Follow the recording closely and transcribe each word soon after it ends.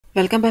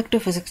Welcome back to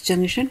Physics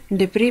Junction. In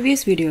the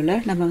previous video,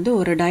 நம்ம வந்து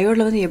ஒரு diode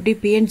வந்து எப்படி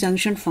PN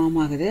junction form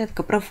ஆகுது,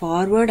 அதுக்கப்புறம்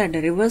forward and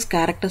reverse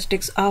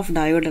characteristics of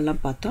diode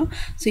எல்லாம் பார்த்தோம்.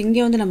 So இங்க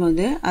வந்து நம்ம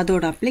வந்து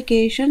அதோட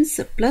applications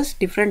plus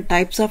different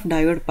types of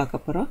diode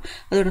பார்க்க போறோம்.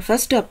 அதோட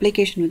first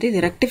application வந்து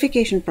இது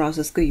rectification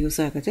processக்கு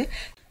யூஸ் ஆகுது.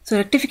 So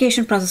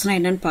rectification process na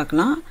enna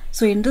paakalam.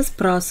 So in this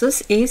process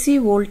AC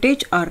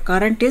voltage or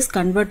current is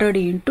converted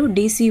into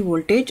DC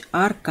voltage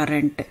or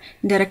current.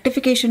 இந்த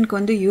rectification க்கு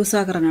வந்து use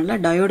ஆகறனால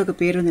diode க்கு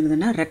பேர் வந்து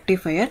என்னதுன்னா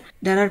rectifier.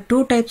 There are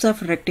two types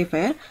of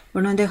rectifier.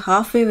 One வந்து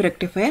half wave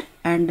rectifier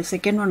and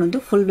second one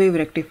வந்து full wave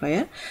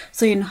rectifier.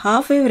 So in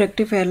half wave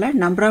rectifier la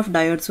number of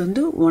diodes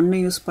வந்து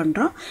 1 யூஸ்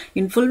பண்றோம்.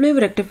 In full wave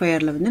rectifier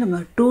la வந்து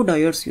நம்ம 2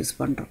 diodes use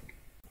பண்றோம்.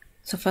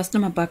 So first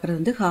நம்ம பார்க்கிறது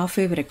வந்து half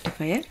wave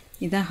rectifier.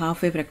 இதான் half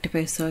wave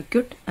rectifier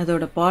circuit.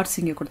 அதோட parts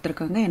இங்க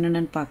கொடுத்திருக்காங்க.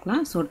 என்னென்னன்னு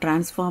பார்க்கலாம். So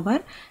transformer,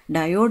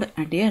 diode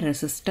and a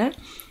resistor.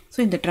 So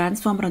இந்த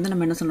transformer வந்து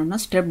நம்ம என்ன சொல்றோம்னா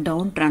step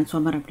down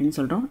transformer அப்படினு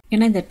சொல்றோம்.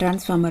 ஏன்னா இந்த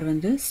transformer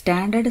வந்து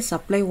standard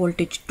supply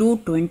voltage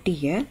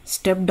 220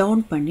 step down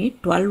பண்ணி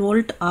 12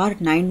 volt or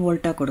 9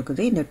 volt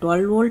கொடுக்குது. இந்த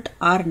 12 volt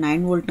or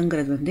 9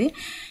 voltங்கிறது வந்து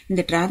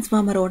இந்த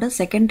transformerோட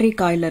secondary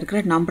coil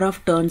இருக்கிற number of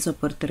turns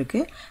பொறுத்து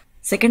இருக்கு.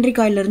 Secondary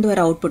coil இருந்து வர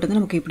output வந்து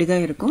நமக்கு இப்படி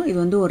தான் இருக்கும். இது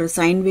வந்து ஒரு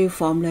sine wave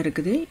formல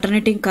இருக்குது.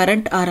 Alternating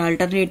current or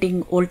alternating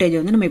voltage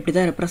வந்து நம்ம இப்படி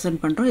தான் represent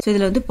பண்றோம். So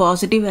இதுல வந்து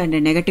positive and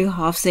negative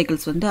half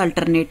cycles வந்து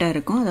alternate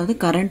இருக்கும். அதாவது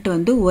current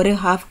வந்து ஒரு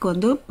halfக்கு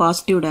வந்து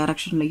positive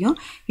directionலயும்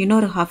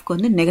இன்னொரு halfக்கு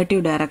வந்து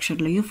negative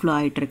directionலயும் flow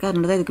ஆயிட்டு இருக்கு.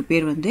 அதனால தான் இதுக்கு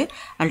பேர் வந்து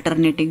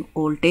alternating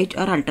voltage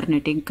or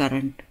alternating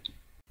current.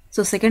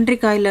 So secondary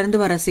coil இருந்து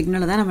வர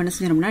சிக்னலை தான் நம்ம என்ன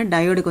செஞ்சோம்னா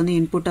டயோடுக்கு வந்து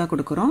இன்புட்டா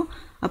கொடுக்கிறோம்.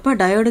 அப்ப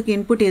டயோடுக்கு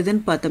இன்புட்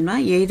எதுன்னு பார்த்தோம்னா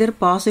either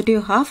positive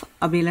half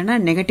அப்படி இல்லனா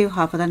negative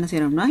half தான் என்ன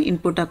செய்றோம்னா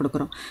இன்புட்டா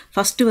கொடுக்கிறோம்.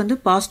 ஃபர்ஸ்ட் வந்து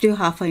positive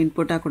half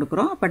இன்புட்டா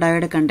கொடுக்கிறோம். அப்ப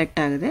டயோடு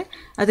கண்டக்ட் ஆகுது.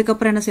 அதுக்கு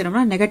அப்புறம் என்ன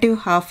செய்றோம்னா negative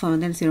half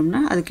வந்து என்ன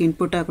செய்றோம்னா அதுக்கு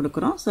இன்புட்டா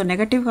கொடுக்கிறோம். So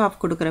negative half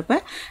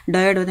கொடுக்கறப்ப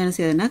டயோடு வந்து என்ன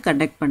செய்யுதுன்னா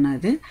கண்டக்ட்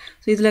பண்ணாது.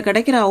 So இதுல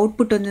கிடைக்கிற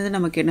அவுட்புட் வந்து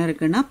நமக்கு என்ன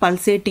இருக்குன்னா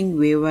pulsating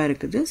wave-ஆ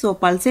இருக்குது. So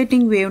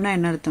pulsating wave-னா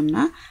என்ன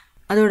அர்த்தம்னா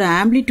அதோட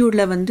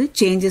ஆம்ப்ளிடியூட்ல வந்து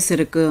சேஞ்சஸ்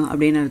இருக்கு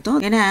அப்படின்னு அர்த்தம்.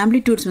 ஏன்னா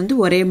ஆம்ப்ளிடியூட்ஸ் வந்து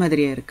ஒரே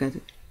மாதிரியா இருக்காது.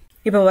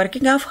 இப்போ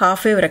working of half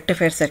wave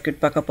rectifier circuit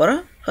பார்க்க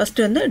போறோம். ஃபர்ஸ்ட்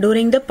வந்து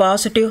during the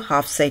positive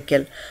half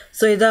cycle.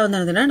 So இதா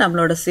வந்து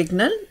நம்மளோட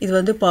சிக்னல். இது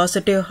வந்து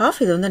positive half,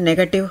 இது வந்து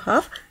negative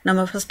half.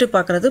 நம்ம ஃபர்ஸ்ட்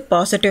பார்க்கிறது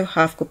positive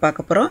halfக்கு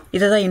பார்க்க போறோம்.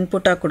 இத தான்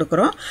இன்புட்டா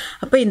கொடுக்கிறோம்.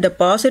 அப்ப இந்த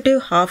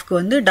positive halfக்கு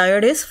வந்து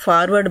diode is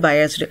forward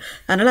biased.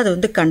 அதனால அது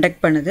வந்து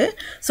கண்டக்ட் பண்ணுது.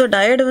 So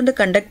diode வந்து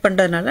கண்டக்ட்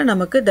பண்றதுனால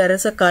நமக்கு there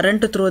is a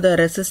current through the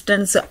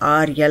resistance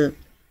RL.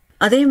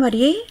 அதே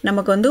மாதிரியே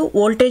நமக்கு வந்து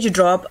voltage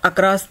drop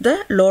across the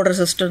load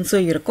resistance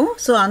இருக்கும்.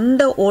 So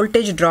அந்த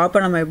voltage drop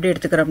நம்ம எப்படி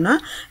எடுத்துக்கிறோம்னா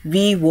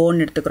VO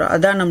ன்னு எடுத்துக்கிறோம்.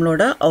 அதான்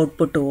நம்மளோட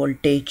output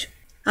voltage.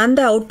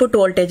 அந்த output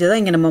voltage தான்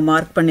இங்க நம்ம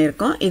மார்க்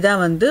பண்ணியிருக்கோம்.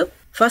 இதான் வந்து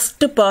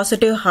first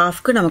positive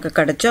halfக்கு நமக்கு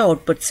கிடைச்ச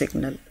output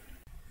signal.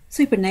 So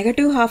இப்போ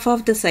negative half of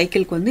the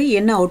cycleக்கு வந்து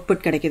என்ன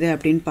அவுட்புட் கிடைக்குது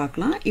அப்படின்னு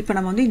பார்க்கலாம். இப்போ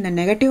நம்ம வந்து இந்த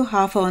negative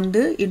half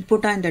வந்து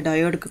இன்புட்டா இந்த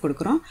டயோடுக்கு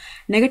கொடுக்கிறோம்.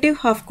 negative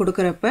half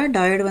கொடுக்கறப்ப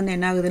டயோடு வந்து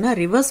என்ன ஆகுதுன்னா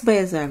ரிவர்ஸ்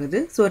பயாஸ்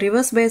ஆகுது. ஸோ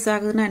ரிவர்ஸ் பயாஸ்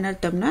ஆகுதுன்னா என்ன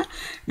அர்த்தம்னா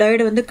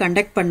டயோடு வந்து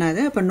கண்டக்ட்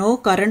பண்ணாது. அப்போ no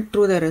current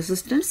through the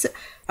resistance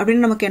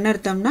அப்படின்னு நமக்கு என்ன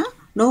அர்த்தம்னா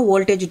no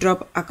voltage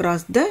drop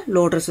across the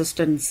load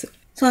resistance.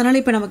 So அதனால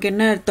இப்போ நமக்கு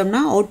என்ன அர்த்தம்னா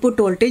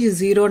அவுட்புட் வோல்டேஜ்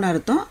 0 ன்னு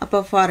அர்த்தம்.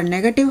 அப்ப ஃபார்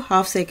நெகட்டிவ்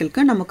ஹாஃப்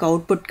சைக்கிள்க்கு நமக்கு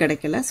அவுட்புட்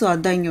கிடைக்கல. சோ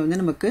அதான் இங்க வந்து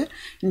நமக்கு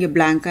இங்க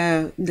blank-ஆ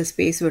இந்த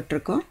ஸ்பேஸ்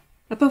விட்டுருக்கோம்.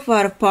 அப்ப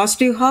for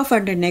positive half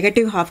and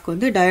negative ஹாஃப்க்கு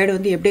வந்து டயோடு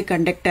வந்து எப்படி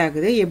கண்டக்ட்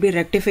ஆகுது, எப்படி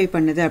ரெக்டிஃபை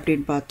பண்ணுது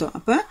அப்படின்னு பார்த்தோம்.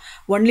 அப்ப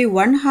only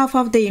one half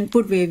of the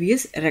input wave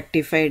is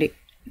rectified.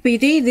 இப்போ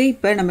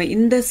இப்போ நம்ம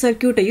இந்த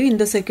சர்க்யூட்டையும்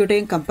இந்த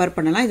சர்க்யூட்டையும் கம்பேர்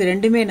பண்ணலாம். இது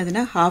ரெண்டுமே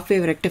என்னதுன்னா half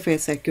wave rectifier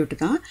சர்க்யூட்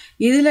தான்.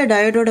 இதுல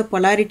டயோடோட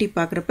polarity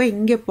பார்க்கறப்ப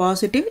இங்க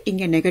பாசிட்டிவ்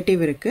இங்க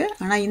நெகட்டிவ் இருக்கு.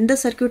 ஆனா இந்த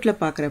சர்க்யூட்ல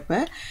பார்க்கறப்ப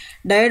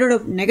டயோடோட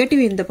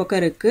நெகட்டிவ் இந்த பக்கம்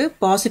இருக்கு,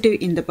 பாசிட்டிவ்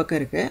இந்த பக்கம்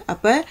இருக்கு.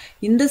 அப்ப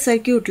இந்த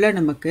சர்க்யூட்ல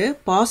நமக்கு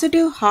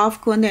பாசிட்டிவ்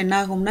ஹாஃப்க்கு வந்து என்ன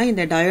ஆகும்னா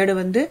இந்த டயோடு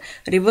வந்து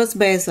ரிவர்ஸ்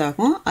பயாஸ்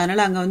ஆகும். அதனால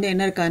அங்க வந்து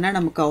என்ன இருக்காதுன்னா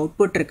நமக்கு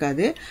அவுட்புட்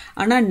இருக்காது.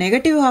 ஆனா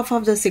negative half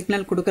of the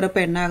signal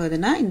கொடுக்கறப்ப என்ன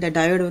ஆகுதுன்னா இந்த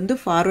டயோடு வந்து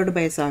ஃபார்வர்ட்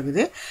பயாஸ்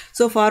ஆகுது.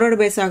 சோ ஃபார்வர்ட்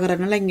பயாஸ்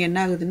ஆகுறதுனால இங்க என்ன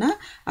ஆகுதுன்னா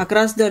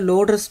across the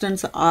load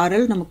resistance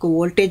RL நமக்கு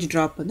வோல்டேஜ்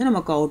டிராப் வந்து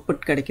நமக்கு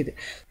அவுட்புட் கிடைக்குது.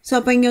 சோ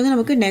அப்ப இங்க வந்து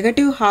நமக்கு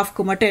நெகட்டிவ்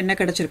ஹாஃப்க்கு மட்டும் என்ன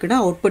கிடைச்சிருக்குன்னா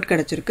அவுட்புட்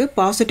கிடைச்சிருக்கு.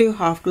 பாசிட்டிவ்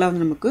ஹாஃப்க்குல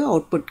வந்து நமக்கு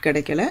அவுட்புட்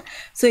கிடைக்கல.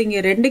 சோ இங்க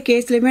ரெண்டு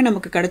கேஸ்லயுமே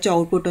நமக்கு கிடைச்ச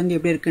அவுட்புட் வந்து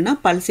எப்படி இருக்குன்னா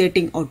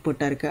பல்சேட்டிங்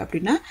அவுட்புட்டா இருக்கு.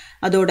 அப்படின்னா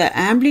அதோட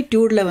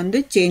ஆம்ப்ளிடியூட்ல வந்து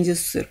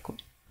சேஞ்சஸ் இருக்கும்.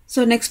 So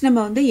next நம்ம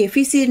வந்து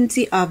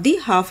efficiency of the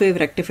half wave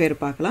rectifier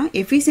பார்க்கலாம்.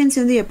 efficiency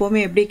வந்து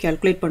எப்பவுமே எப்படி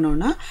கால்குலேட்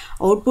பண்ணோம்னா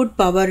output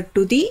power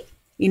to the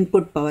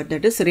input power,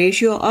 that is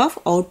ratio of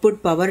output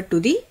power to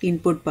the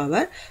input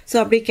power. So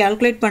அப்படி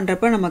கால்குலேட்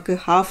பண்றப்ப நமக்கு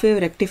half wave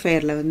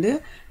rectifierல வந்து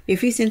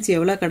efficiency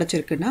எவ்வளவு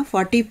கிடைச்சிருக்குன்னா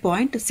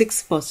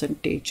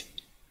 40.6%.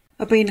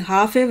 அப்ப in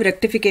half wave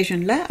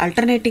rectificationல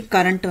alternating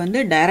current வந்து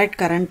direct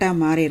current-ஆ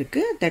மாறி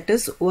இருக்கு. that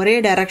is ஒரே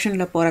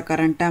directionல போற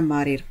current-ஆ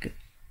மாறி இருக்கு.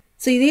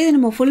 So இதே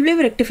நம்ம full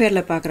wave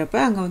rectifierல பார்க்கறப்ப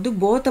அங்க வந்து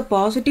both the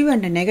positive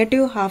and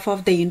negative half of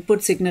the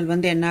input signal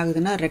வந்து என்ன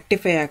ஆகுதுன்னா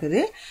rectify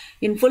ஆகுது.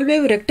 In full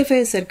wave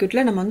rectifier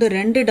circuitல நம்ம வந்து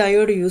ரெண்டு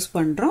diode யூஸ்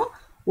பண்றோம்.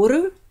 ஒரு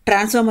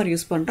டிரான்ஸ்ஃபார்மர்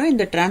யூஸ் பண்ணுறோம்.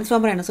 இந்த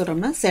டிரான்ஸ்ஃபார்மர் என்ன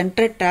சொல்கிறோம்னா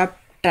சென்ட்ரல் டேப்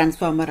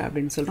டிரான்ஸ்ஃபார்மர்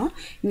அப்படின்னு சொல்கிறோம்.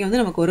 இங்கே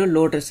வந்து நமக்கு ஒரு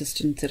லோட்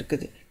ரெசிஸ்டன்ஸ்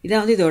இருக்குது.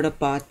 இதான் வந்து இதோட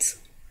பார்ட்ஸ்.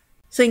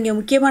 ஸோ இங்கே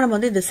முக்கியமாக நம்ம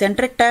வந்து இந்த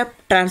சென்ட்ரல் டேப்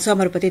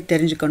டிரான்ஸ்ஃபார்மர் பற்றி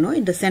தெரிஞ்சுக்கணும்.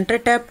 இந்த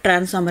சென்ட்ரல் டேப்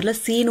டிரான்ஸ்ஃபார்மரில்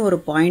சின்னு ஒரு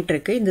பாயிண்ட்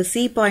இருக்குது. இந்த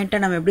சி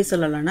பாயிண்ட்டை நம்ம எப்படி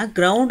சொல்லலாம்னா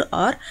ground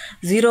R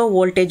 0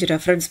 voltage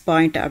reference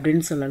point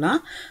அப்படின்னு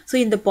சொல்லலாம். ஸோ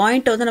இந்த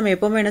பாயிண்ட்டை வந்து நம்ம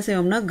எப்போவுமே என்ன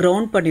செய்வோம்னா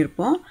கிரவுண்ட்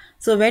பண்ணியிருப்போம்.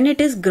 So when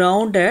it is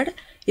grounded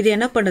இது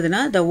என்ன பண்ணுதுன்னா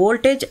the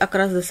voltage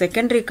across the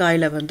secondary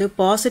காயில வந்து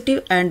பாசிட்டிவ்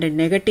அண்ட்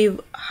நெகட்டிவ்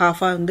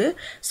ஹாஃபாக வந்து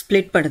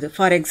ஸ்ப்ளிட் பண்ணுது.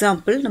 ஃபார்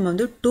எக்ஸாம்பிள் நம்ம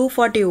வந்து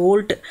 240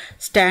 வோல்ட்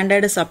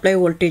ஸ்டாண்டர்டு சப்ளை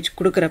வோல்டேஜ்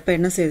கொடுக்குறப்ப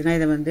என்ன செய்யுதுன்னா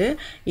இதை வந்து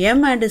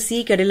எம் அண்ட் சி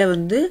கடையில்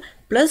வந்து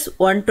ப்ளஸ்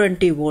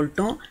 120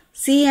 வோல்ட்டும்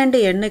சி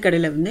அண்ட் என்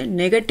கடையில் வந்து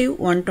நெகட்டிவ்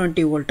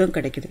 120 வோல்ட்டும்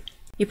கிடைக்குது.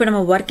 இப்போ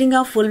நம்ம working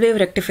of full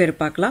wave rectifier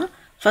பார்க்கலாம்.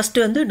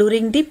 ஃபர்ஸ்ட் வந்து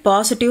during the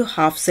positive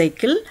half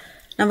cycle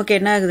நமக்கு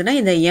என்ன ஆகுதுன்னா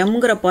இந்த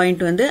எம்ங்கிற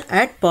பாயிண்ட் வந்து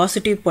அட்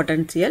பாசிட்டிவ்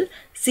பொட்டன்சியல்,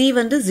 சி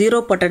வந்து 0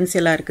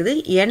 பொட்டன்சியலாக இருக்குது,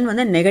 என்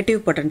வந்து நெகட்டிவ்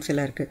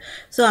பொட்டன்சியலாக இருக்குது.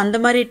 ஸோ அந்த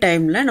மாதிரி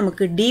டைமில்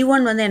நமக்கு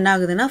D1 வந்து என்ன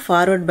ஆகுதுன்னா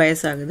ஃபார்வர்ட்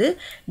பயஸ் ஆகுது,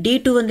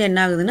 D2 வந்து என்ன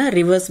ஆகுதுன்னா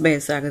ரிவர்ஸ்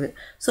பயஸ் ஆகுது.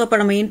 ஸோ அப்போ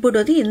நம்ம இன்புட்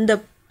வந்து இந்த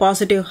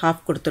பாசிட்டிவ்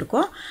ஹாஃப்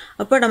கொடுத்துருக்கோம்.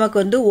 அப்போ நமக்கு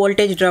வந்து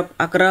voltage drop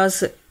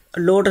across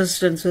load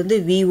resistance வந்து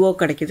VO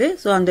கிடைக்குது.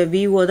 ஸோ அந்த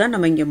VO தான்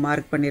நம்ம இங்கே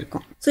மார்க்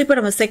பண்ணியிருக்கோம். ஸோ இப்போ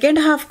நம்ம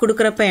செகண்ட் ஹாஃப்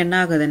கொடுக்குறப்ப என்ன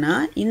ஆகுதுன்னா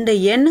இந்த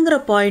என்ங்கிற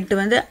பாயிண்ட்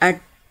வந்து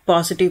அட்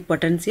பாசிட்டிவ்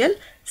பொட்டன்சியல்,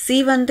 சி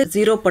வந்து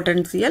 0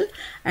 பொட்டன்சியல்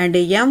அண்ட்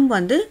எம்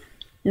வந்து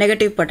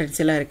நெகட்டிவ்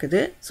பொட்டன்சியலாக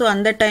இருக்குது. ஸோ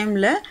அந்த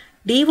டைமில்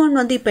D1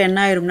 வந்து இப்போ என்ன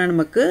ஆயிரும்னா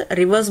நமக்கு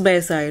ரிவர்ஸ்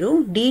பயஸ்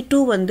ஆயிரும், D2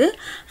 வந்து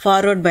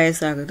ஃபார்வர்ட்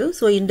பயஸ் ஆகுது.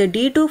 ஸோ இந்த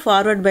D2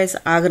 ஃபார்வர்ட் பயஸ்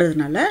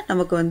ஆகுறதுனால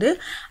நமக்கு வந்து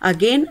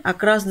again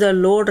across the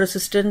load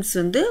resistance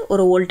வந்து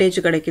ஒரு வோல்டேஜ்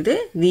கிடைக்குது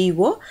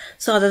VO.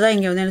 ஸோ அதை தான்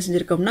இங்கே வந்து என்ன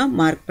செஞ்சுருக்கோம்னா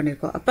மார்க்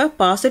பண்ணியிருக்கோம். அப்போ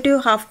பாசிட்டிவ்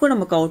ஹாஃப்க்கும்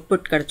நமக்கு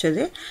அவுட்புட்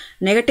கிடைச்சது,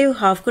 நெகட்டிவ்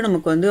ஹாஃப்க்கு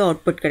நமக்கு வந்து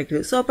அவுட்புட்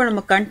கிடைக்குது. ஸோ அப்போ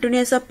நம்ம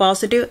கண்டினியூஸாக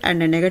பாசிட்டிவ்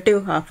அண்ட் நெகட்டிவ்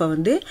ஹாஃபை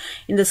வந்து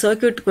இந்த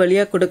சர்க்யூட்டுக்கு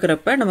வழியாக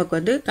கொடுக்குறப்ப நமக்கு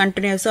வந்து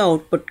கண்டினியூஸாக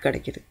அவுட்புட்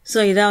கிடைக்குது.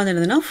 ஸோ இதான் வந்து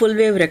என்னதுன்னா full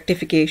wave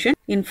rectification.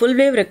 In full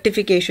wave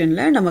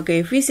ரெக்டிஃபிகேஷனில் நமக்கு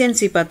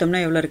எஃபிஷியன்சி பார்த்தோம்னா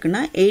எவ்வளோ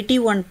இருக்குன்னா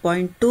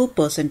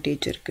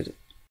 81.2% இருக்குது.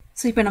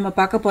 ஸோ இப்போ நம்ம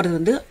பார்க்க போகிறது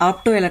வந்து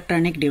opto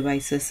electronic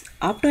devices.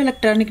 Opto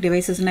electronic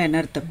டிவைசஸ்னால் என்ன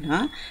அர்த்தம்னா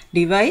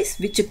device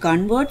which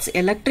converts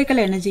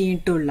electrical energy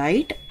into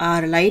light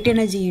R light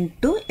energy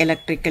into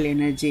electrical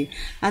energy.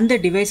 அந்த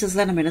டிவைசஸ்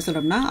தான் நம்ம என்ன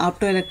சொல்கிறோம்னா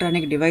ஆப்டோ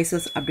எலக்ட்ரானிக்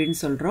டிவைசஸ் அப்படின்னு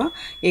சொல்கிறோம்.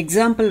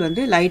 எக்ஸாம்பிள்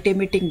வந்து light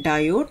emitting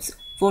diodes,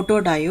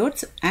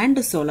 ஃபோட்டோடயோட்ஸ் and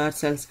solar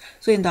cells.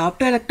 So இந்த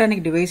ஆப்டோ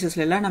எலக்ட்ரானிக்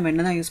டிவைசஸ்லாம் நம்ம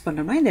என்ன தான் யூஸ்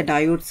பண்ணுறோம்னா இந்த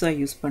டயோட்ஸ் தான்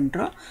யூஸ்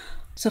பண்ணுறோம்.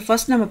 ஸோ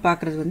ஃபர்ஸ்ட் நம்ம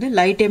பார்க்குறது வந்து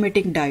லைட்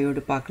எமிட்டிங்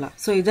டயோடு பார்க்கலாம்.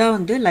 ஸோ இதான்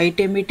வந்து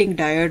லைட் எமிட்டிங்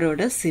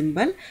டயோடோட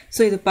சிம்பிள்.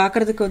 ஸோ இது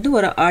பார்க்குறதுக்கு வந்து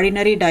ஒரு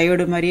ஆர்டினரி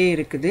டயோடு மாதிரியே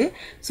இருக்குது.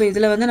 ஸோ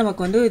இதில் வந்து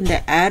நமக்கு வந்து இந்த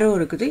ஏரோ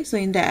இருக்குது. ஸோ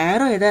இந்த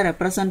ஏரோ எதை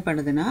ரெப்ரசன்ட்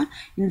பண்ணுதுன்னா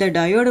இந்த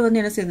டயோடு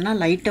வந்து என்ன செய்யுதுன்னா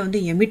லைட்டை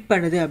வந்து எமிட்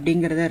பண்ணுது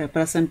அப்படிங்கிறத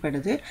ரெப்ரசன்ட்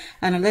பண்ணுது.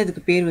 அதனால தான்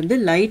இதுக்கு பேர் வந்து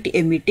light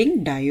emitting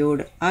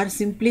diode R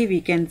simply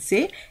we can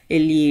say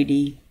LED.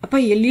 அப்போ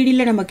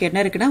எல்இடியில் நமக்கு என்ன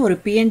இருக்குன்னா ஒரு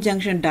PN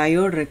ஜங்ஷன்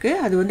டயோடு இருக்குது.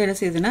 அது வந்து என்ன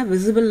செய்யுதுன்னா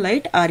விசிபிள்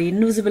லைட் ஆர்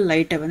இன்விசிபிள்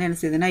லைட்டை வந்து என்ன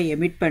செய்யுதுன்னா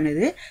எமிட்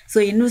பண்ணுது. ஸோ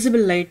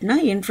இன்விசிபிள் லைட்னா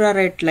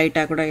இன்ஃப்ராரெட்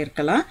லைட்டாக கூட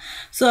இருக்கலாம்.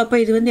 ஸோ அப்போ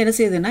இது வந்து என்ன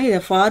செய்யுதுன்னா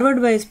இதை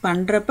ஃபார்வர்ட் வைஸ்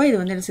பண்ணுறப்ப இது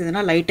வந்து என்ன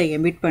செய்யுதுன்னா லைட்டை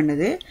எமிட்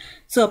பண்ணுது.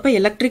 ஸோ அப்போ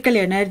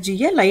எலக்ட்ரிக்கல்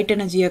எனர்ஜியை லைட்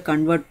எனர்ஜியை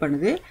கன்வெர்ட்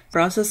பண்ணுது.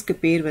 ப்ராசஸ்க்கு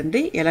பேர்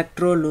வந்து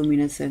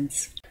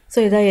எலக்ட்ரோலூமினசன்ஸ். ஸோ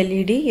இதான்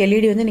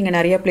எல்இடி வந்து நீங்கள்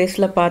நிறைய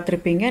பிளேஸில்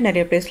பார்த்துருப்பீங்க,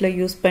 நிறைய பிளேஸில்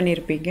யூஸ்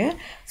பண்ணியிருப்பீங்க.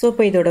 ஸோ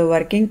இப்போ இதோட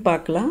ஒர்க்கிங்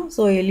பார்க்கலாம்.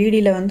 ஸோ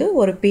எல்இடியில் வந்து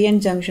ஒரு PN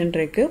ஜங்ஷன்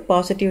இருக்குது,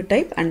 positive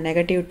type and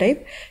negative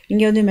type.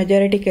 இங்கே வந்து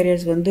மெஜாரிட்டி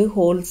கேரியர்ஸ் வந்து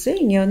ஹோல்ஸு,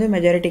 இங்கே வந்து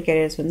மெஜாரிட்டி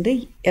கேரியர்ஸ் வந்து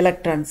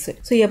எலக்ட்ரான்ஸு.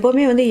 ஸோ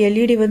எப்போவுமே வந்து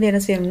எல்இடி வந்து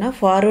என்ன செய்யணும்னா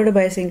ஃபார்வர்டு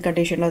பயாசிங்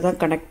கண்டிஷனில் தான்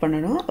கனெக்ட்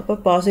பண்ணணும். அப்போ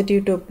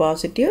positive to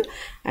positive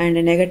and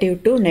negative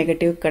to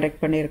negative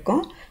connect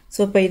பண்ணியிருக்கோம். ஸோ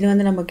இப்போ இது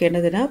வந்து நமக்கு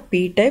என்னதுன்னா P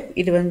டைப்,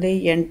 இது வந்து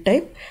N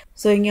டைப்.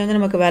 ஸோ இங்கே வந்து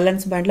நமக்கு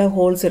வேலன்ஸ் பேண்டில்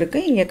ஹோல்ஸ்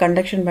இருக்குது, இங்கே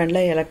கண்டக்ஷன் பேண்டில்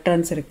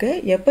எலக்ட்ரான்ஸ் இருக்குது.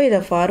 எப்போ இதை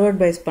ஃபார்வர்ட்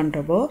பைஸ்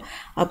பண்ணுறப்போ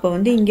அப்போ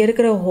வந்து இங்கே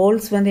இருக்கிற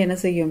ஹோல்ஸ் வந்து என்ன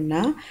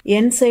செய்யும்னா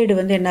N சைடு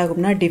வந்து என்ன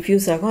ஆகும்னா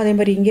டிஃப்யூஸ் ஆகும். அதே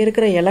மாதிரி இங்கே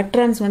இருக்கிற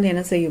எலக்ட்ரான்ஸ் வந்து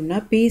என்ன செய்யும்னா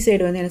P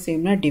சைடு வந்து என்ன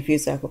செய்யும்னா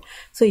டிஃப்யூஸ் ஆகும்.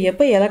 ஸோ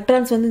எப்போ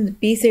எலக்ட்ரான்ஸ் வந்து இந்த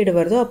P சைடு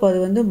வருதோ அப்போ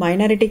அது வந்து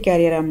மைனாரிட்டி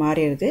கேரியராக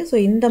மாறிடுது. ஸோ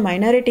இந்த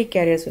மைனாரிட்டி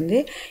கேரியர்ஸ் வந்து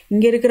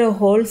இங்கே இருக்கிற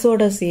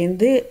ஹோல்ஸோட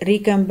சேர்ந்து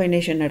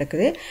ரீகாம்பினேஷன்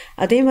நடக்குது.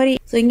 அதே மாதிரி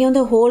ஸோ இங்கே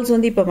வந்து ஹோல்ஸ்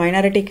வந்து இப்போ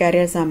மைனாரிட்டி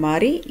கேரியர்ஸாக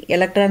மாறி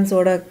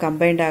எலக்ட்ரான்ஸோட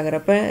கம்பைண்ட்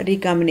ஆகிறப்ப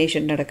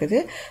ரீகாம்பினேஷன் நடக்குது.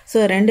 ஸோ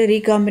ரெண்டு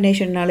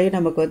ரீகாம்பினேஷன்னாலேயும்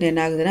நமக்கு வந்து என்ன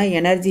ஆகுதுன்னா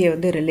எனர்ஜியை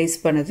வந்து ரிலீஸ்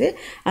பண்ணுது.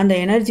 அந்த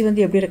எனர்ஜி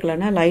வந்து எப்படி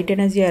இருக்கலாம்னா லைட்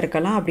எனர்ஜியாக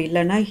இருக்கலாம், அப்படி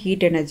இல்லைன்னா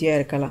ஹீட் எனர்ஜியாக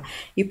இருக்கலாம்.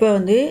 இப்போ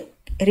வந்து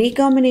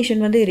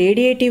ரீகாம்பினேஷன் வந்து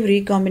ரேடியேட்டிவ்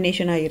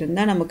ரீகாம்பினேஷனாக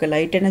இருந்தால் நமக்கு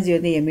லைட் எனர்ஜி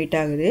வந்து எமிட்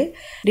ஆகுது.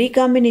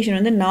 ரீகாம்பினேஷன்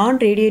வந்து நான்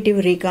ரேடியேட்டிவ்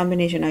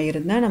ரீகாம்பினேஷனாக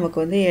இருந்தால் நமக்கு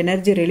வந்து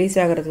எனர்ஜி ரிலீஸ்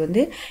ஆகிறது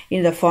வந்து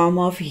இந்த ஃபார்ம்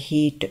ஆஃப்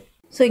ஹீட்.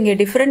 ஸோ இங்கே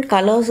டிஃப்ரெண்ட்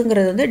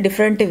கலர்ஸுங்கிறது வந்து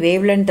டிஃப்ரெண்ட்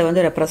வேவ் லென்த்தை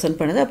வந்து ரெப்ரசென்ட்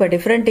பண்ணுது. அப்போ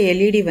டிஃப்ரெண்ட்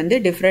எல்இடி வந்து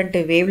டிஃப்ரெண்ட்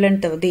வேவ்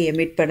லென்த்தை வந்து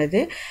எமிட்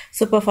பண்ணுது.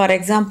 ஸோ இப்போ ஃபார்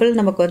எக்ஸாம்பிள்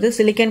நமக்கு வந்து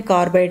சிலிக்கன்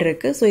கார்பைடு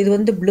இருக்குது. ஸோ இது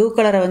வந்து ப்ளூ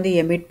கலரை வந்து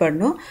எமிட்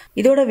பண்ணும்.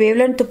 இதோட வேவ்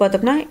லென்த்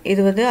பார்த்தோம்னா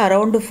இது வந்து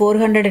அரௌண்ட்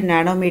 400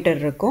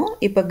 நானோமீட்டர் இருக்கும்.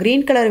 இப்போ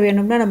க்ரீன் கலர்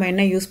வேணும்னா நம்ம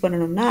என்ன யூஸ்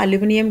பண்ணணும்னா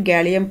aluminium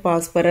gallium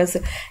phosphorus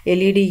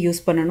LED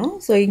use பண்ணணும்.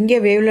 ஸோ இங்கே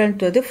வேவ்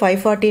லென்த் வந்து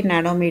 540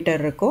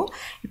 நானோமீட்டர் இருக்கும்.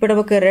 இப்போ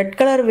நமக்கு ரெட்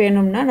கலர்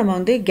வேணும்னா நம்ம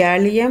வந்து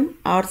கேலியம்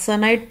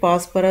ஆர்சனைட்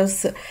பாஸ்பரஸ்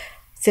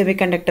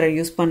செமிகண்டக்டரை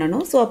யூஸ்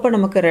பண்ணணும். ஸோ அப்போ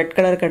நமக்கு ரெட்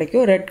கலர்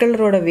கிடைக்கும். ரெட்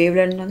கலரோட வேவ்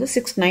லென்த் வந்து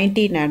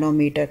 690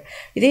 நானோமீட்டர்.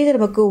 இதே இது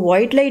நமக்கு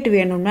ஒயிட் லைட்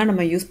வேணும்னா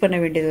நம்ம யூஸ் பண்ண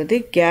வேண்டியது வந்து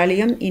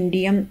கேலியம்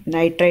இண்டியம்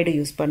நைட்ரைடு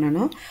யூஸ்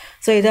பண்ணணும்.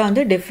 ஸோ இதை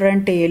வந்து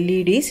டிஃப்ரெண்ட்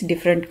எல்இடிஸ்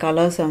டிஃப்ரெண்ட்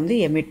கலர்ஸை வந்து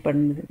எமிட்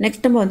பண்ணுது.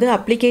 நெக்ஸ்ட் நம்ம வந்து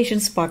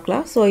அப்ளிகேஷன்ஸ்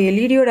பார்க்கலாம். ஸோ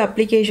எல்இடியோட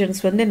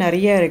அப்ளிகேஷன்ஸ் வந்து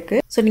நிறைய இருக்குது.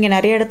 ஸோ நீங்கள்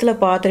நிறைய இடத்துல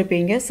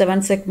பார்த்துருப்பீங்க.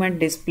 7 செக்மெண்ட்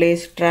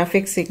டிஸ்பிளேஸ்,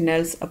 டிராஃபிக்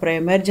சிக்னல்ஸ், அப்புறம்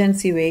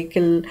emergency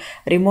vehicle,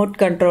 remote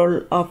control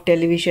of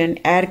television,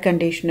 air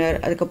conditioner,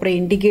 அதுக்கப்புறம்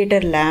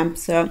இண்டிகேட்டர்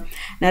லேம்ப்ஸ்,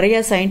 நிறைய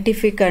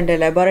சயின்டிஃபிக் அண்ட்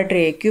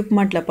லெபார்டரி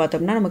எக்யூப்மெண்ட்டில்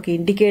பார்த்தோம்னா நமக்கு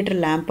இண்டிகேட்டர்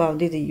லேம்பாக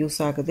வந்து இது யூஸ்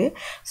ஆகுது.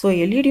 ஸோ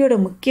எல்இடியோட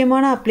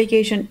முக்கியமான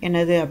அப்ளிகேஷன்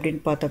என்னது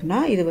அப்படின்னு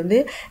பார்த்தோம்னா இது வந்து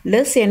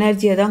லெஸ்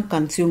எனர்ஜியை தான்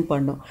கன்சியூம்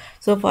பண்ணும்.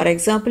 ஸோ ஃபார்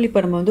எக்ஸாம்பிள் இப்போ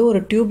நம்ம வந்து ஒரு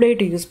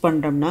டியூப்லைட் யூஸ்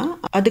பண்ணுறோம்னா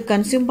அது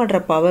கன்சியூம் பண்ணுற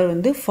பவர்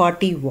வந்து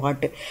 40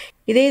 வாட்.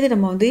 இதே இது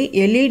நம்ம வந்து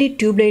எல்இடி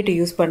டியூப்லைட்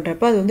யூஸ்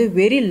பண்ணுறப்ப அது வந்து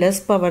வெரி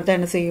லெஸ் பவர் தான்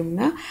என்ன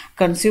செய்யும்னா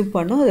கன்சியூம்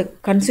பண்ணும். அது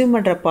கன்சியூம்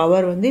பண்ணுற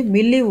பவர் வந்து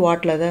மில்லி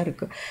வாட்டில் தான்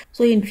இருக்குது.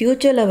 ஸோ இன்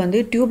ஃபியூச்சரில் வந்து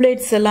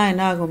டியூப்லைட்ஸ் எல்லாம்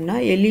என்ன ஆகும்னா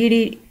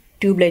எல்இடி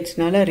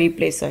டியூப்லைட்ஸ்னால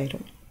ரீப்ளேஸ்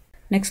ஆகிடும்.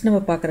 நெக்ஸ்ட்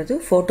நம்ம பார்க்குறது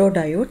ஃபோட்டோ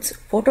டயோட்ஸ்.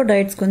 ஃபோட்டோ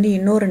டயோட்ஸ்க்கு வந்து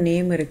இன்னொரு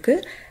நேம்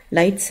இருக்குது,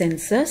 லைட்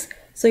சென்சர்ஸ்.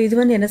 ஸோ இது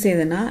வந்து என்ன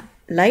செய்யுதுன்னா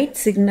லைட்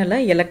சிக்னலை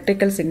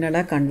எலக்ட்ரிக்கல்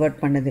சிக்னலாக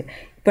கன்வெர்ட் பண்ணுது.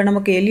 இப்போ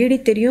நமக்கு எல்இடி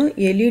தெரியும்,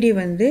 எல்இடி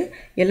வந்து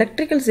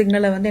எலக்ட்ரிக்கல்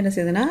சிக்னலை வந்து என்ன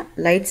செய்யுதுன்னா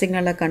லைட்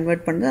சிக்னலாக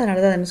கன்வெர்ட் பண்ணுது.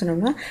 அதனால தான் என்ன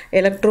சொன்னோம்னா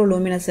எலக்ட்ரோ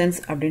லூமினசன்ஸ்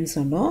அப்படின்னு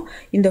சொன்னோம்.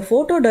 இந்த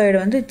ஃபோட்டோ டயோடு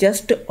வந்து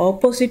just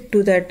opposite to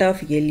that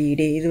of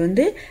LED. இது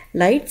வந்து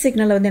லைட்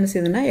சிக்னலை வந்து என்ன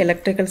செய்யுதுன்னா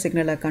எலக்ட்ரிக்கல்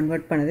சிக்னலாக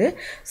கன்வெர்ட் பண்ணுது.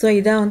 ஸோ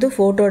இதான் வந்து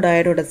ஃபோட்டோ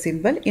டயோடோட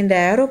சிம்பிள். இந்த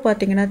ஏரோ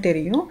பார்த்தீங்கன்னா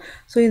தெரியும்.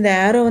 ஸோ இந்த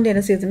ஏரோ வந்து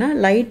என்ன செய்யுதுன்னா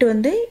லைட்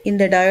வந்து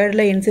இந்த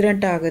டயோடில்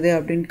இன்சிடென்ட் ஆகுது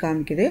அப்படின்னு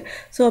காமிக்குது.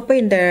 ஸோ அப்போ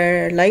இந்த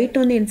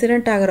லைட் வந்து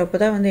இன்சிடென்ட்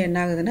ஆகிறப்ப தான் வந்து என்ன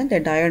ஆகுதுன்னா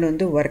இந்த டயோடு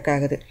வந்து ஒர்க்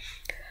ஆகுது.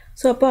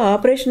 ஸோ அப்போ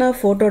operation of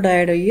photo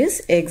diode is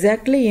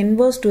exactly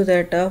inverse to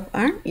that of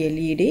and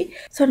LED.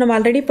 So நம்ம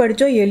ஆல்ரெடி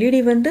படித்தோம்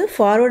எல்இடி வந்து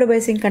ஃபார்வர்டு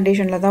பைசிங்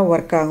கண்டிஷனில் தான்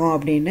ஒர்க் ஆகும்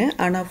அப்படின்னு.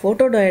 ஆனால்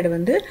ஃபோட்டோ டயோடு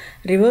வந்து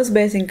ரிவர்ஸ்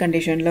பைசிங்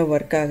கண்டிஷனில்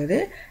ஒர்க் ஆகுது.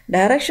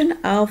 Direction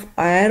of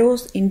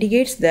arrows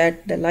indicates that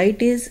the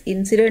light is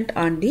incident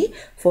on the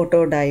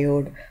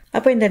photodiode.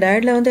 அப்போ இந்த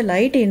டயோடில் வந்து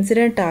லைட்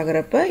இன்சிடென்ட்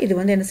ஆகிறப்ப இது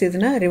வந்து என்ன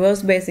செய்யுதுன்னா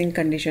ரிவர்ஸ் பைசிங்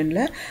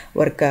கண்டிஷனில்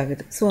ஒர்க்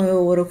ஆகுது. ஸோ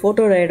ஒரு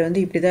ஃபோட்டோ டயோடு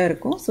வந்து இப்படி தான்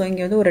இருக்கும். ஸோ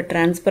இங்கே வந்து ஒரு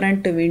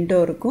டிரான்ஸ்பரண்ட்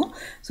விண்டோ இருக்கும்.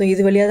 ஸோ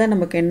இது வழியாக தான்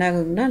நமக்கு என்ன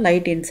ஆகுதுன்னா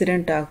லைட்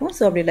இன்சிடென்ட் ஆகும்.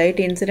 ஸோ அப்படி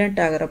லைட்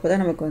இன்சிடென்ட் ஆகிறப்ப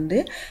தான் நமக்கு வந்து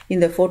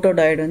இந்த ஃபோட்டோ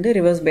டயோடு வந்து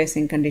ரிவர்ஸ்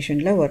பைசிங்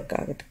கண்டிஷனில் ஒர்க்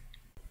ஆகுது.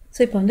 ஸோ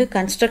இப்போ வந்து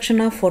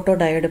கன்ஸ்ட்ரக்ஷன் ஆஃப் ஃபோட்டோ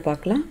டயோடு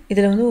பார்க்கலாம்.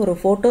 இதில் வந்து ஒரு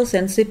ஃபோட்டோ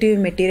சென்சிட்டிவ்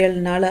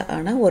மெட்டீரியல்னால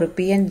ஆன ஒரு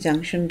பிஎன்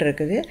ஜங்ஷன்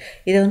இருக்குது.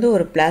 இதை வந்து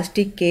ஒரு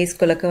பிளாஸ்டிக் கேஸ்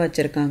குலக்க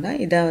வச்சுருக்காங்க.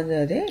 இதாவது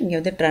அது இங்கே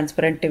வந்து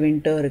டிரான்ஸ்பரண்ட்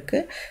விண்டோ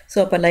இருக்குது. ஸோ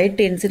அப்போ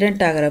லைட்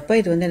இன்சிடென்ட் ஆகிறப்ப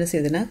இது வந்து என்ன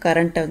செய்யுதுன்னா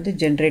கரண்ட்டை வந்து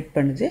ஜென்ரேட்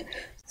பண்ணுது.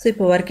 ஸோ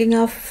இப்போ ஒர்க்கிங்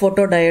ஆஃப்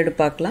ஃபோட்டோ டயோடு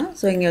பார்க்கலாம்.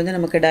 ஸோ இங்கே வந்து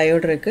நமக்கு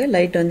டயோடு இருக்குது.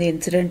 லைட் வந்து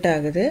இன்சிடென்ட்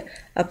ஆகுது.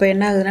 அப்போ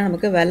என்ன ஆகுதுன்னா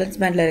நமக்கு வேலன்ஸ்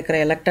பேண்டில் இருக்கிற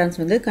எலக்ட்ரான்ஸ்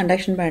வந்து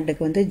கண்டக்ஷன்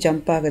பேண்டுக்கு வந்து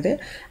ஜம்ப் ஆகுது.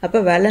 அப்போ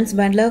வேலன்ஸ்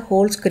பேண்டில்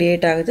ஹோல்ஸ்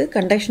கிரியேட் ஆகுது.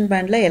 கண்டக்ஷன்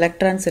பேண்டில்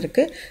எலக்ட்ரான்ஸ்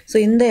இருக்குது. ஸோ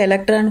இந்த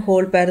எலக்ட்ரான்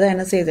ஹோல் பேர் தான்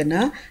என்ன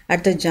செய்யுதுன்னா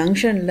அடுத்த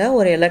ஜங்ஷனில்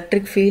ஒரு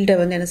எலக்ட்ரிக் ஃபீல்டை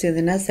வந்து என்ன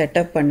செய்யுதுன்னா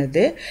செட்டப்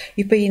பண்ணுது.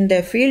 இப்போ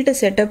இந்த ஃபீல்டு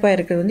செட்டப்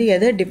ஆகிருக்கிறது வந்து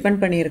எதை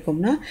டிபெண்ட்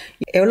பண்ணியிருக்கும்னா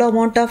எவ்வளோ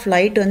அமௌண்ட் ஆஃப்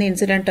லைட் வந்து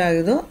இன்சிடென்ட்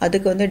ஆகுதோ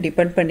அதுக்கு வந்து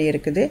டிபெண்ட்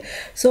பண்ணியிருக்குது.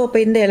 ஸோ அப்போ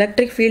இந்த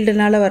எலக்ட்ரிக்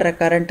ஃபீல்டுனால வர்ற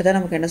கரண்ட் தான்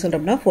நமக்கு என்ன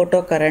சொல்கிறோம்னா ஃபோட்டோ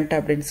கரண்ட்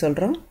அப்படின்னு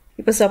சொல்கிறோம்.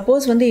 இப்போ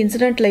சப்போஸ் வந்து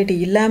இன்சிடென்ட் லைட்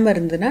இல்லாமல்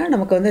இருந்ததுன்னா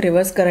நமக்கு வந்து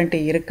ரிவர்ஸ் கரண்ட்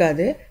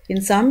இருக்காது.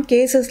 இன் சம்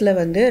கேசஸில்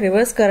வந்து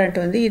ரிவர்ஸ் கரண்ட்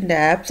வந்து இந்த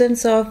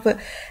ஆப்சன்ஸ் ஆஃப்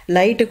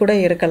லைட்டு கூட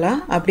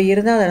இருக்கலாம். அப்படி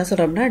இருந்தால் அதை என்ன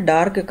சொல்கிறோம்னா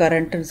டார்க்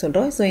கரண்ட்னு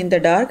சொல்கிறோம். ஸோ இந்த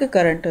டார்க்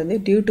கரண்ட் வந்து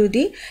due to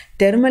the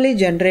thermally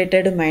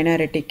generated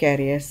minority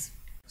careers.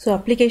 So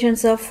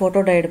applications of photo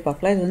diode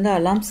பார்க்கலாம். இது வந்து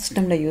அலாம்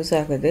சிஸ்டமில் யூஸ்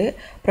ஆகுது.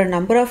 அப்புறம்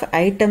நம்பர் ஆஃப்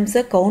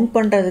ஐட்டம்ஸை கவுண்ட்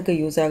பண்ணுறதுக்கு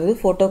யூஸ் ஆகுது.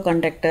 Photo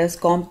conductors,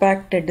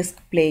 compact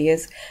disk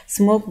players,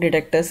 smoke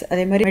detectors,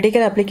 அதே மாதிரி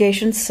medical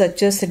applications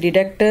சச்சஸ்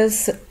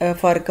detectors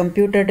for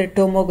கம்ப்யூட்டர்டு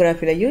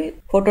டோமோகிராஃபிலையும்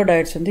photo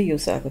diodes வந்து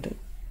யூஸ் ஆகுது.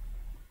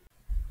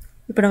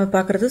 இப்போ நம்ம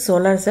பார்க்குறது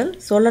சோலார் செல்.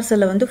 சோலார்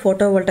செல்லை வந்து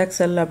ஃபோட்டோவோல்டாக்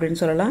செல் அப்படின்னு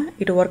சொல்லலாம்.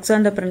 It works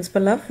on the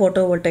principal of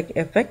ஃபோட்டோவோல்டாக்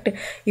effect.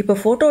 இப்போ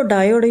ஃபோட்டோ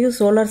டயோடையும்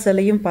சோலார்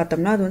செல்லையும்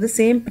பார்த்தோம்னா அது வந்து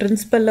சேம்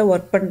பிரின்சிபலில்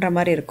ஒர்க் பண்ணுற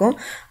மாதிரி இருக்கும்.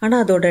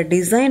 ஆனால் அதோட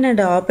டிசைன்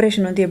அண்ட்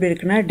ஆப்ரேஷன் வந்து எப்படி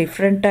இருக்குன்னா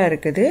டிஃப்ரெண்ட்டாக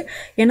இருக்குது.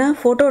 ஏன்னா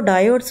ஃபோட்டோ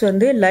டயோட்ஸ்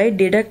வந்து லைட்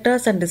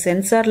டிடெக்டர்ஸ் அண்ட்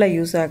சென்சாரில்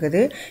யூஸ்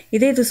ஆகுது.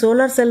 இதே இது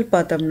சோலார் செல்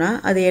பார்த்தோம்னா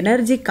அது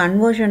எனர்ஜி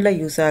கன்வர்ஷனில்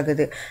யூஸ்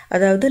ஆகுது.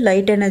 அதாவது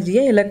லைட்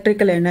எனர்ஜியை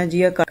எலக்ட்ரிக்கல்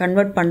எனர்ஜியை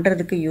கன்வெர்ட்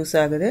பண்ணுறதுக்கு யூஸ்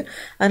ஆகுது.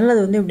 அதனால்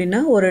அது வந்து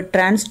எப்படின்னா ஒரு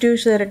டிரான்ஸ்டியூசர்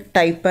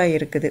டைப்பாக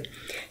இருக்குது.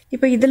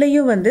 இப்போ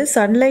இதுலேயும் வந்து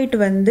சன்லைட்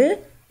வந்து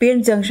PN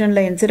ஜங்ஷனில்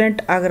இன்சிடென்ட்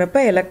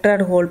ஆகிறப்ப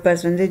எலக்ட்ரான் ஹோல்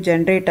பேர்ஸ் வந்து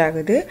ஜென்ரேட்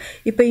ஆகுது.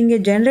 இப்போ இங்கே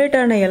ஜென்ரேட்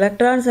ஆன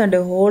எலக்ட்ரான்ஸ் அண்ட்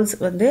ஹோல்ஸ்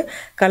வந்து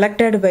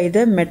collected by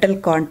the metal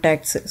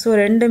contacts. So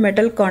 2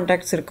 metal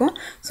contacts இருக்கும்.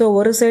 ஸோ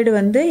ஒரு சைடு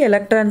வந்து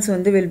எலக்ட்ரான்ஸ்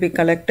வந்து will be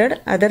collected,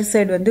 other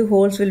side வந்து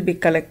ஹோல்ஸ் வில் பி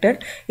கலெக்டட்.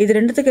 இது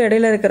ரெண்டுத்துக்கு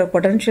இடையில இருக்கிற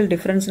பொட்டன்ஷியல்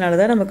டிஃப்ரென்ஸ்னால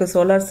தான் நமக்கு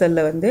சோலார்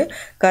செல்லில் வந்து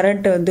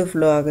கரண்ட் வந்து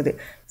ஃப்ளோ ஆகுது.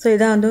 ஸோ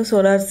இதான் வந்து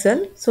சோலார்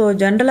செல். ஸோ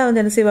ஜென்ரலாக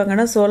வந்து என்ன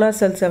செய்வாங்கன்னா சோலார்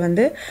செல்ஸை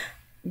வந்து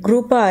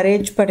குரூப்பாக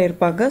அரேஞ்ச்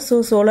பண்ணியிருப்பாங்க. ஸோ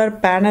சோலார்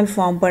பேனல்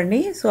ஃபார்ம் பண்ணி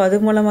ஸோ அது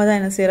மூலமாக தான்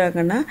என்ன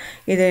செய்கிறாங்கன்னா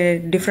இது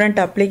டிஃப்ரெண்ட்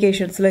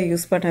அப்ளிகேஷன்ஸில்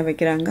யூஸ் பண்ண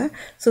வைக்கிறாங்க.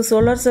 ஸோ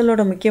சோலார்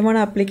செல்லோட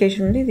முக்கியமான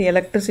அப்ளிகேஷன் வந்து இது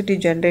எலக்ட்ரிசிட்டி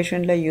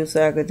ஜென்ரேஷனில் யூஸ்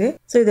ஆகுது.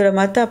 ஸோ இதோட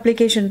மற்ற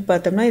அப்ளிகேஷன்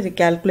பார்த்தோம்னா இது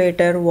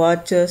calculator,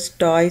 watches,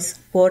 toys,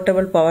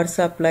 portable power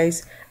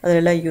supplies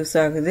அதெல்லாம் யூஸ்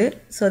ஆகுது.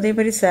 ஸோ அதே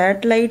மாதிரி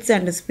satellites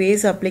and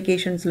space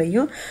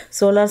அப்ளிகேஷன்ஸ்லையும்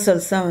solar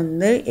cells தான்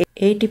வந்து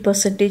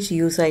 80%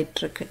 யூஸ்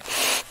ஆகிட்டுருக்கு.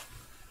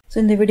 ஸோ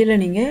இந்த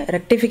வீடியோவில் நீங்கள்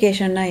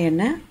ரெக்டிஃபிகேஷன்னா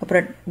என்ன,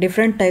 அப்புறம்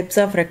different types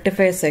of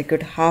rectifier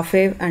circuit, half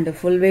wave and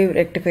full wave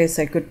rectifier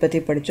circuit பற்றி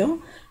படித்தோம்.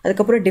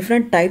 அதுக்கப்புறம்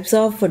டிஃப்ரெண்ட் டைப்ஸ்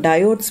ஆஃப்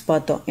டயோட்ஸ்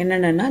பார்த்தோம்.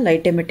 என்னென்னா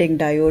light emitting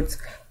diodes,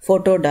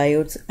 photo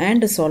diodes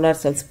and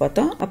solar cells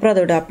பார்த்தோம். அப்புறம்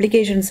அதோட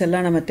அப்ளிகேஷன்ஸ்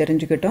எல்லாம் நம்ம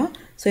தெரிஞ்சுக்கிட்டோம்.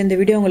 ஸோ இந்த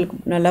வீடியோ உங்களுக்கு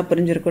நல்லா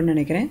புரிஞ்சிருக்குன்னு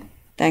நினைக்கிறேன்.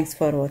 தேங்க்ஸ்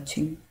ஃபார்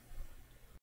வாட்சிங்.